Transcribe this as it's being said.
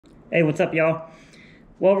Hey, what's up, y'all?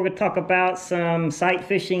 Well, we're going to talk about some sight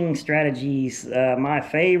fishing strategies. My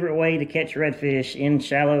favorite way to catch redfish in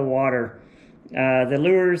shallow water. The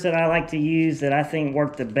lures that I like to use that I think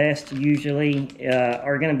work the best usually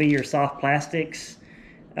are going to be your soft plastics.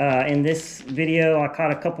 In this video, I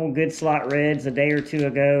caught a couple good slot reds a day or two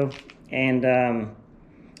ago, and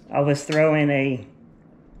I was throwing a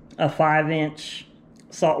 5-inch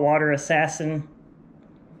saltwater assassin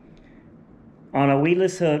on a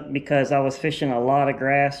weedless hook because I was fishing a lot of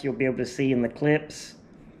grass. You'll be able to see in the clips.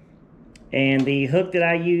 And the hook that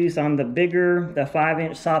I use on the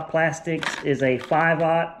 5-inch soft plastics is a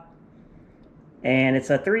 5/0, and it's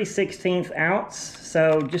a 3/16 ounce,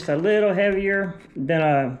 so just a little heavier than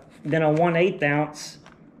a 1/8 ounce.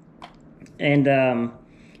 And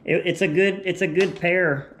it's a good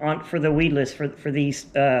pair for the weedless for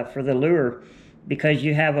the lure, because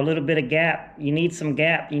you have a little bit of gap. You need some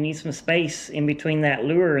gap. You need some space in between that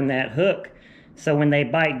lure and that hook, so when they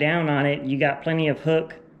bite down on it, you got plenty of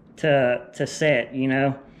hook to set, you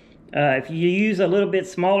know. If you use a little bit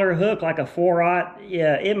smaller hook, like a 4/0,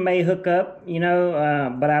 yeah, it may hook up, you know.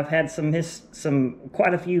 But I've had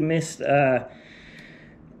quite a few missed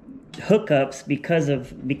hookups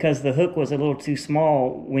because the hook was a little too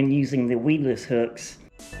small when using the weedless hooks.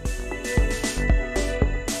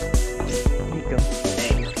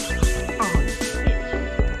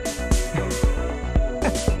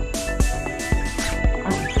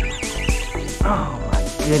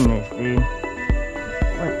 Goodness, dude.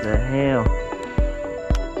 What the hell?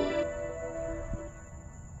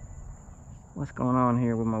 What's going on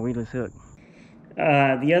here with my weedless hook?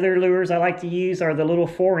 The other lures I like to use are the little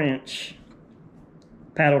 4-inch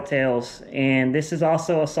paddle tails, and this is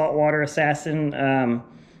also a saltwater assassin.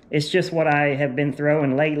 It's just what I have been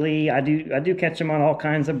throwing lately. I do catch them on all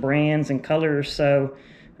kinds of brands and colors, so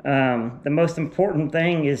the most important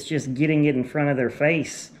thing is just getting it in front of their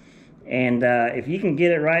face. And if you can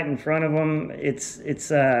get it right in front of them, it's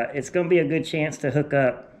going to be a good chance to hook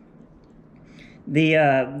up. The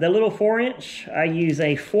little 4-inch, I use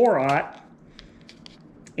a 4/0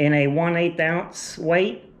 in a 1/8 ounce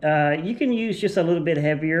weight. You can use just a little bit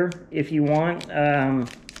heavier if you want.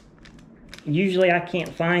 Usually I can't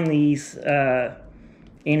find these in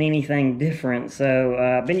anything different, so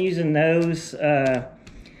I've been using those.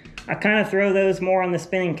 I kind of throw those more on the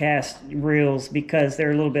spinning cast reels because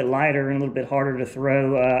they're a little bit lighter and a little bit harder to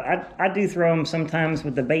throw. I do throw them sometimes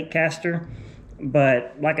with the bait caster,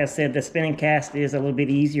 but like I said, the spinning cast is a little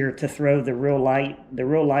bit easier to throw the real light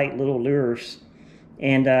little lures.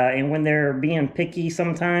 And when they're being picky,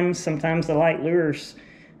 sometimes the light lures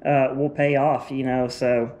will pay off, you know.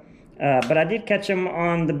 So, but I did catch them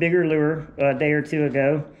on the bigger lure a day or two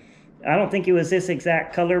ago. I don't think it was this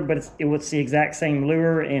exact color, but it was the exact same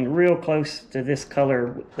lure and real close to this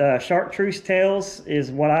color. The chartreuse tails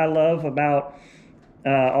is what I love about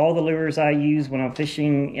all the lures I use when I'm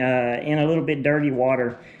fishing in a little bit dirty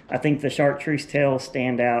water. I think the chartreuse tails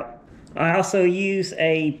stand out. I also use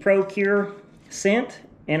a Procure scent,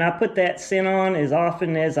 and I put that scent on as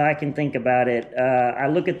often as I can think about it. I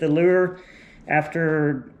look at the lure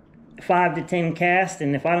after 5 to 10 casts,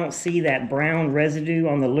 and if I don't see that brown residue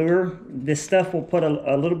on the lure, this stuff will put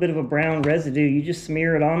a little bit of a brown residue. You just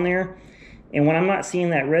smear it on there, and when I'm not seeing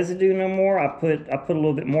that residue no more, I put a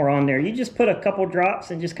little bit more on there. You just put a couple drops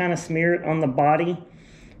and just kind of smear it on the body.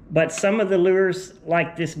 But some of the lures,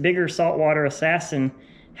 like this bigger saltwater assassin,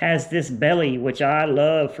 has this belly, which I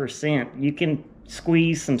love for scent. You can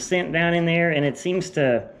squeeze some scent down in there, and it seems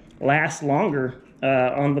to last longer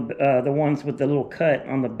on the ones with the little cut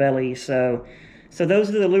on the belly. So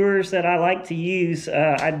those are the lures that I like to use.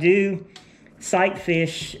 I do sight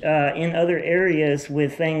fish in other areas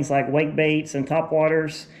with things like wake baits and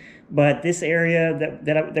topwaters, but this area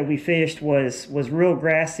that we fished was real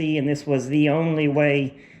grassy, and this was the only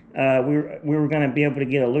way we were going to be able to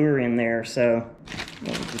get a lure in there. So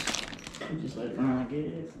we'll just let it run, I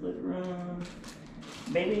guess. Let it run,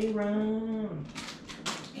 baby, run.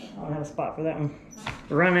 I don't have a spot for that one.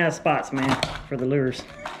 We're running out of spots, man, for the lures.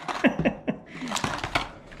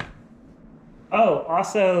 Oh,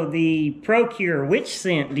 also the Procure, which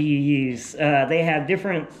scent do you use? They have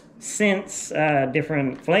different scents,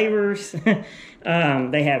 different flavors.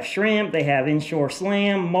 They have shrimp, they have inshore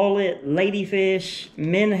slam, mullet, ladyfish,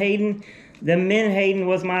 menhaden. The menhaden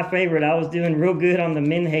was my favorite. I was doing real good on the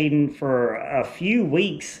menhaden for a few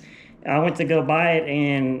weeks. I went to go buy it,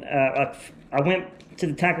 and I went to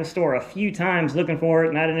the tackle store a few times looking for it,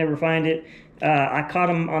 and I didn't ever find it. I caught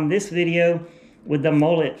them on this video with the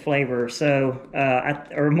mullet flavor, so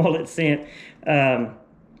or mullet scent.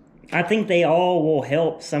 I think they all will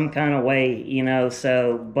help some kind of way, you know,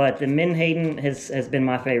 so, but the Menhaden has been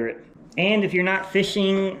my favorite. And if you're not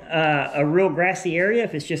fishing a real grassy area,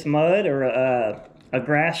 if it's just mud or a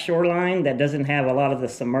grass shoreline that doesn't have a lot of the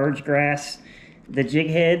submerged grass, the jig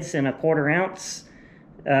heads in a 1/4 ounce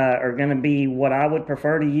are going to be what I would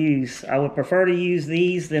prefer to use. I would prefer to use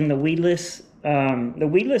these than the weedless. The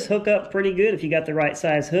weedless hook up pretty good if you got the right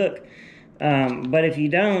size hook. But if you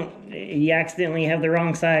don't, you accidentally have the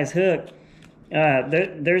wrong size hook.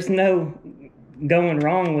 There's no going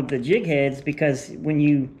wrong with the jig heads, because when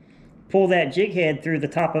you pull that jig head through the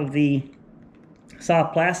top of the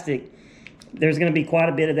soft plastic, there's going to be quite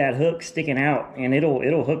a bit of that hook sticking out, and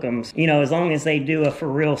it'll hook them, you know, as long as they do a for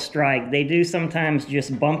real strike. They do sometimes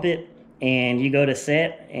just bump it and you go to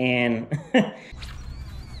set and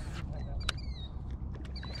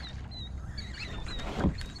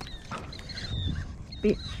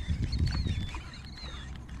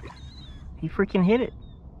he freaking hit it.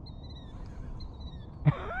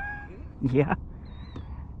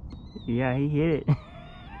 Yeah, he hit it.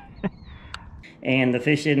 And the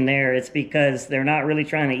fish in there, it's because they're not really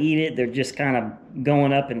trying to eat it. They're just kind of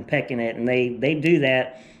going up and pecking it. And they do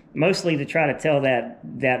that mostly to try to tell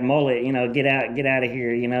that mullet, you know, get out of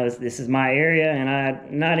here. You know, this is my area and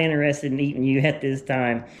I'm not interested in eating you at this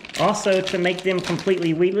time. Also, to make them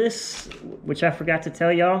completely weedless, which I forgot to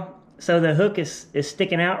tell y'all. So the hook is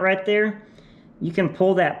sticking out right there. You can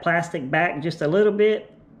pull that plastic back just a little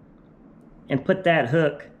bit and put that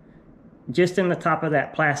hook just in the top of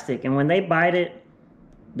that plastic, and when they bite it,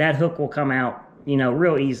 that hook will come out, you know,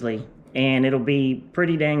 real easily, and it'll be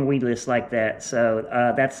pretty dang weedless like that.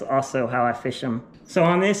 So that's also how I fish them. So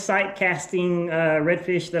on this sight casting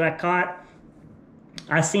redfish that I caught,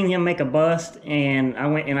 I seen him make a bust, and I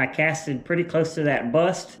went and I casted pretty close to that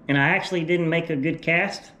bust, and I actually didn't make a good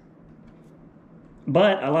cast,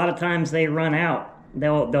 but a lot of times they run out.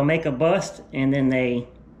 They'll make a bust and then they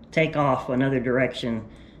take off another direction.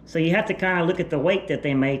 So you have to kind of look at the wake that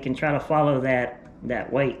they make and try to follow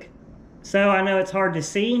that wake. So I know it's hard to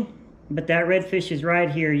see, but that redfish is right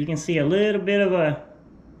here. You can see a little bit of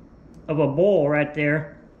a bowl right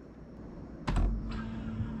there.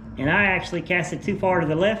 And I actually cast it too far to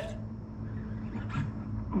the left.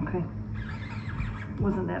 Okay.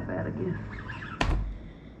 Wasn't that bad, I guess.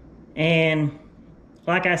 And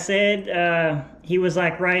like I said, he was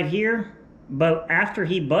like right here, but after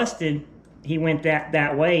he busted, he went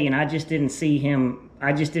that way, and I just didn't see him.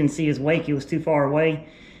 I just didn't see his wake. He was too far away,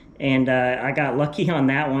 and I got lucky on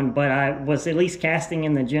that one. But I was at least casting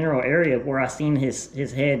in the general area where I seen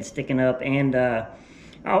his head sticking up, and I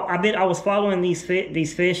was following these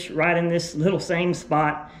fish right in this little same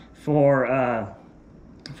spot for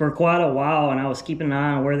quite a while, and I was keeping an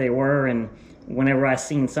eye on where they were, and whenever I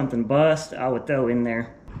seen something bust, I would throw in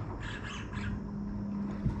there.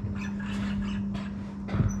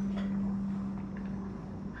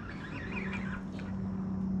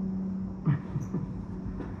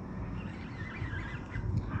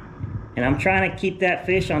 And I'm trying to keep that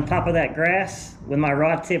fish on top of that grass with my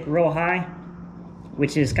rod tip real high,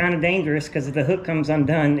 which is kind of dangerous because if the hook comes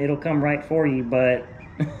undone, it'll come right for you. But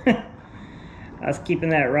I was keeping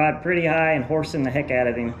that rod pretty high and horsing the heck out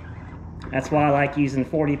of him. That's why I like using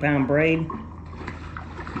 40-pound braid.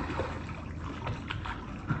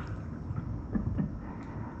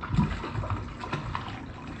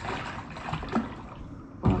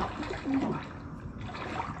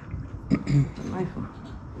 Nice one.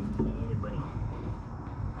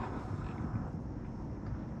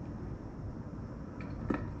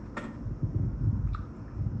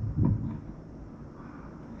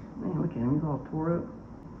 Man, look at him, he's all tore up.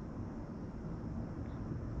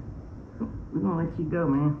 We're gonna let you go,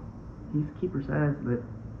 man. He's keeper size, but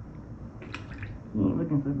he ain't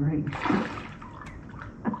looking so great.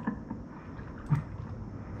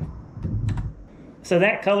 So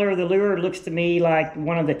that color of the lure looks to me like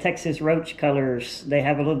one of the Texas roach colors. They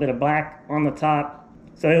have a little bit of black on the top.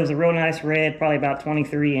 So it was a real nice red, probably about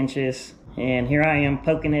 23 inches. And here I am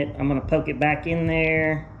poking it. I'm gonna poke it back in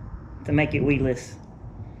there to make it weedless.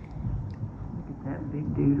 Look at that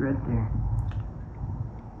big dude right there.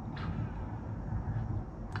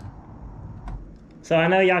 So I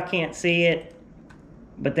know y'all can't see it,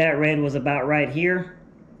 but that red was about right here.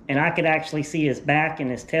 And I could actually see his back and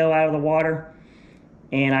his tail out of the water.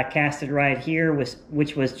 And I casted right here,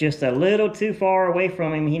 which was just a little too far away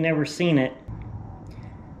from him. He never seen it.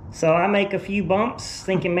 So I make a few bumps,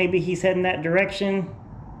 thinking maybe he's heading that direction.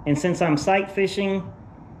 And since I'm sight fishing,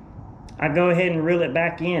 I go ahead and reel it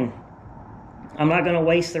back in. I'm not gonna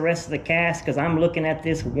waste the rest of the cast because I'm looking at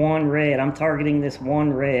this one red. I'm targeting this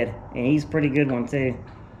one red, and he's a pretty good one too.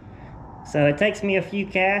 So it takes me a few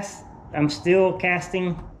casts. I'm still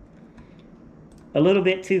casting a little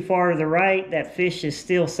bit too far to the right. That fish is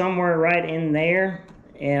still somewhere right in there,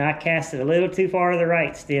 and I cast it a little too far to the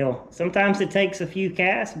right still. Sometimes it takes a few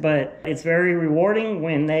casts, but it's very rewarding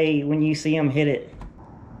when you see them hit it.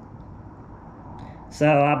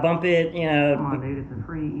 So I bump it, you know. Come on, dude, it's a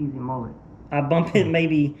free, easy mullet. I bump it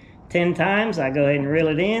maybe 10 times. I go ahead and reel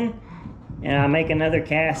it in, and I make another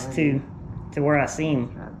cast to where I see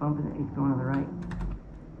him. Try bumping it, he's going to the right.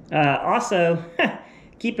 Also,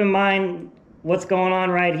 keep in mind what's going on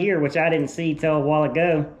right here, which I didn't see till a while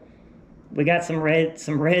ago. We got some reds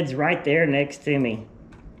right there next to me.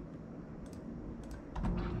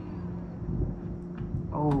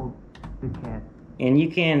 Oh, big cat. And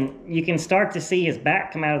you can start to see his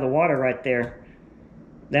back come out of the water right there.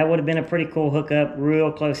 That would have been a pretty cool hookup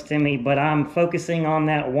real close to me, but I'm focusing on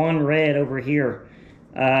that one red over here.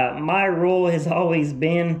 My rule has always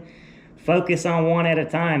been focus on one at a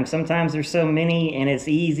time. Sometimes there's so many and it's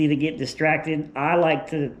easy to get distracted. I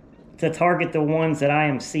like to target the ones that I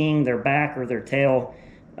am seeing their back or their tail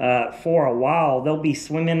for a while. They'll be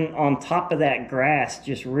swimming on top of that grass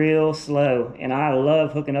just real slow, and I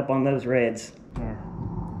love hooking up on those reds. Yeah.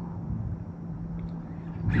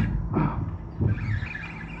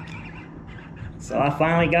 So I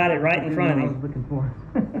finally got it right in front of him. I was looking for.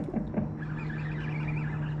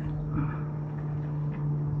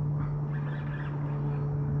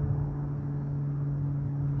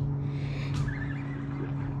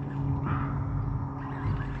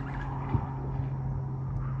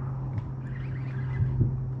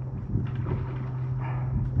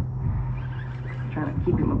 Trying to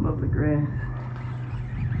keep him above the grass.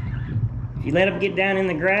 If you let them get down in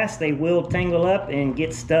the grass, they will tangle up and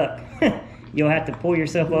get stuck. You'll have to pull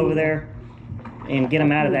yourself over there and get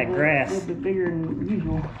them out of that grass. A little bit bigger than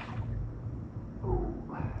usual.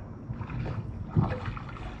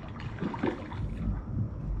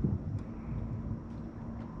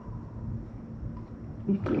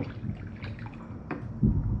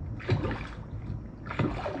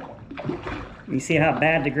 You see how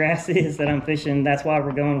bad the grass is that I'm fishing? That's why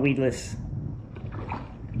we're going weedless.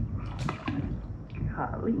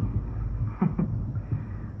 Golly.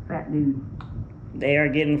 Fat dude. They are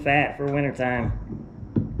getting fat for wintertime.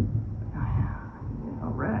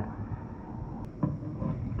 All right.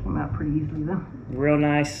 Came out pretty easily though. Real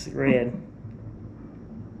nice red.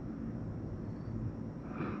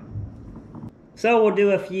 So we'll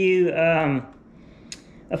do a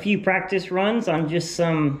few practice runs on just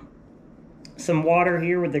some water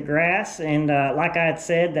here with the grass, and like I had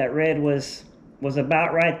said, that red was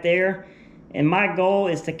about right there, and my goal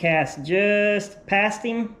is to cast just past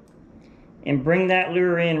him and bring that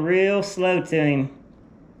lure in real slow to him,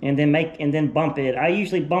 and then bump it. I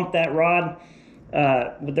usually bump that rod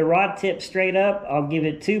with the rod tip straight up. I'll give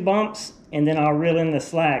it 2 bumps, and then I'll reel in the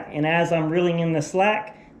slack, and as I'm reeling in the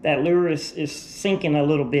slack, that lure is sinking a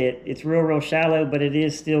little bit. It's real shallow, but it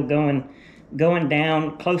is still going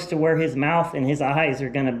down close to where his mouth and his eyes are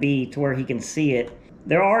going to be, to where he can see it.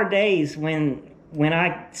 There are days when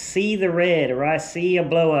I see the red or I see a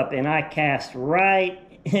blow up and I cast right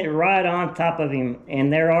on top of him,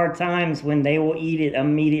 and there are times when they will eat it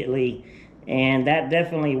immediately, and that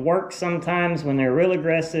definitely works sometimes when they're real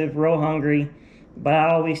aggressive, real hungry, but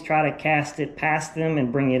I always try to cast it past them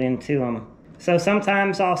and bring it into them. So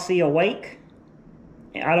sometimes I'll see a wake.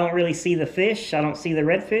 I don't really see the fish. I don't see the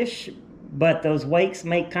redfish, but those wakes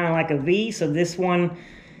make kind of like a V. So this one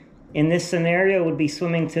in this scenario would be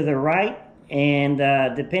swimming to the right, and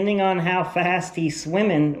depending on how fast he's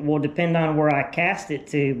swimming will depend on where I cast it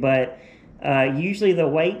to, but usually the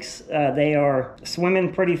wakes, they are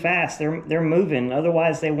swimming pretty fast. They're moving,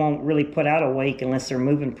 otherwise they won't really put out a wake unless they're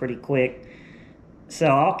moving pretty quick. So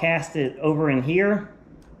I'll cast it over in here,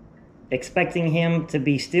 expecting him to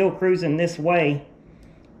be still cruising this way.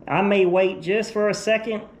 I may wait just for a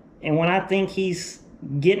second, and when I think he's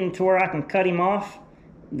getting to where I can cut him off,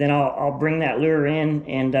 then I'll bring that lure in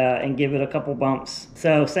and give it a couple bumps.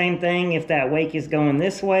 So same thing, if that wake is going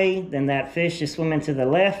this way, then that fish is swimming to the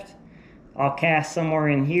left. I'll cast somewhere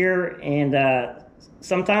in here, and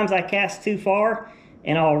sometimes I cast too far,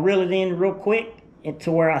 and I'll reel it in real quick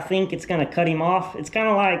to where I think it's going to cut him off. It's kind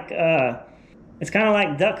of like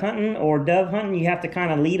duck hunting or dove hunting. You have to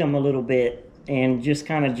kind of lead them a little bit and just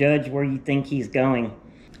kind of judge where you think he's going.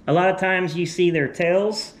 A lot of times you see their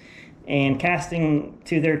tails, and casting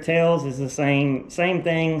to their tails is the same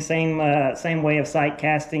thing, same way of sight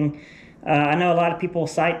casting. I know a lot of people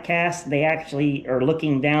sight cast. They actually are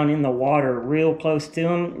looking down in the water real close to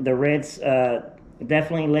them. The reds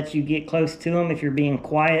definitely let you get close to them if you're being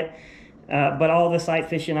quiet. But all the sight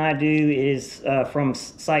fishing I do is from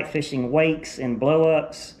sight fishing wakes and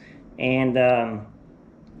blow-ups and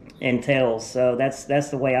tails. So that's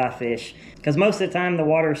the way I fish. Because most of the time the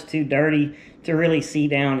water's too dirty to really see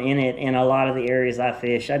down in it in a lot of the areas I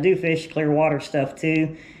fish. I do fish clear water stuff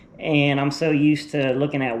too, and I'm so used to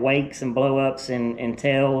looking at wakes and blow-ups and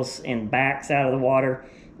tails and backs out of the water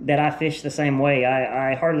that I fish the same way.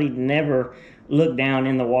 I hardly never look down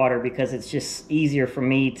in the water because it's just easier for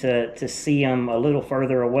me to see them a little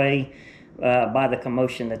further away by the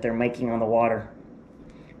commotion that they're making on the water.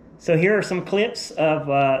 So here are some clips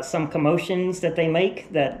of some commotions that they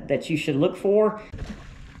make that you should look for.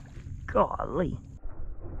 Golly.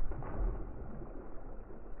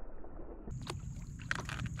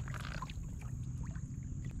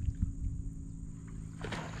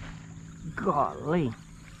 Golly.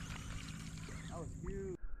 That was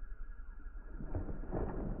huge.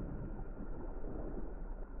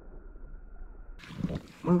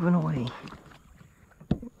 Moving away.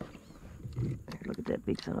 Look at that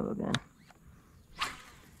big son of a gun.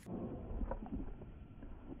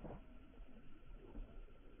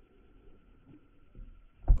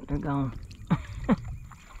 They're gone.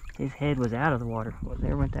 His head was out of the water. Well,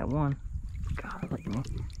 there went that one. Golly, man.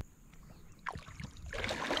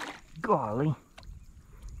 Golly.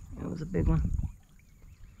 That was a big one.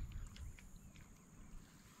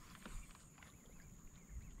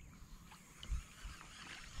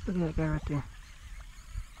 Look at that guy right there.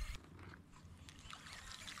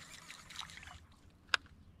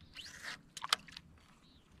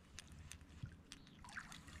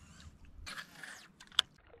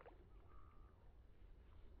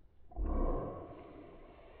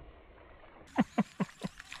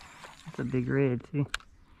 That's a big red too.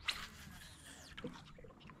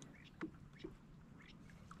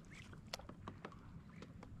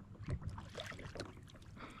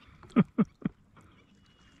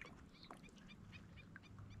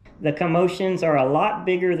 The commotions are a lot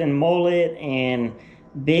bigger than mullet and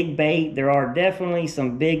big bait. There are definitely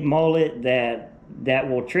some big mullet that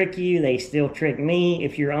will trick you. They still trick me.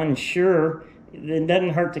 If you're unsure, it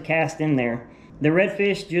doesn't hurt to cast in there. The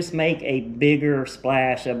redfish just make a bigger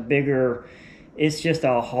splash, it's just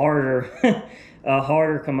a harder, a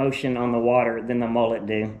harder commotion on the water than the mullet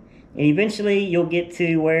do. And eventually you'll get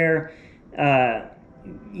to where,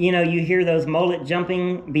 you know, you hear those mullet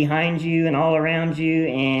jumping behind you and all around you,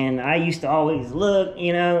 and I used to always look,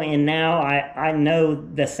 you know, and now I know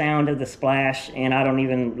the sound of the splash and I don't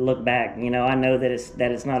even look back. You know, I know that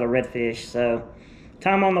it's not a redfish. So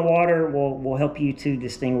time on the water will help you to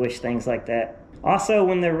distinguish things like that. Also,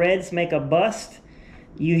 when the reds make a bust,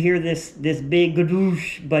 you hear this big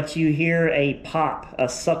gadoosh, but you hear a pop, a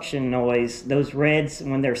suction noise. Those reds,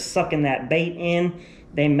 when they're sucking that bait in,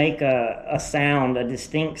 they make a sound, a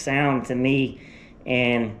distinct sound to me,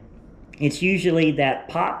 and it's usually that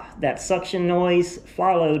pop, that suction noise,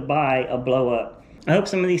 followed by a blow up. I hope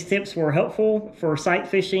some of these tips were helpful for sight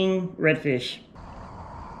fishing redfish.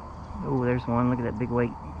 Oh, there's one. Look at that big weight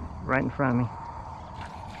right in front of me.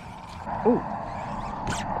 Oh,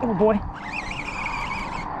 oh boy.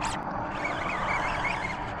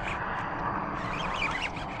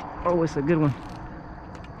 Oh, it's a good one.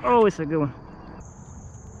 Oh, it's a good one.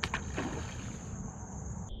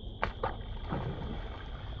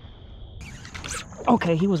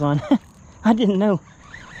 Okay, he was on. I didn't know.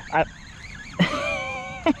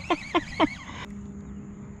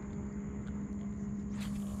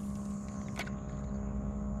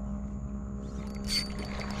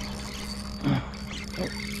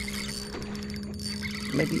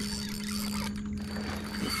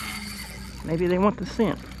 Maybe they want the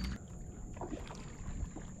scent.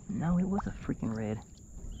 No, it was a freaking red.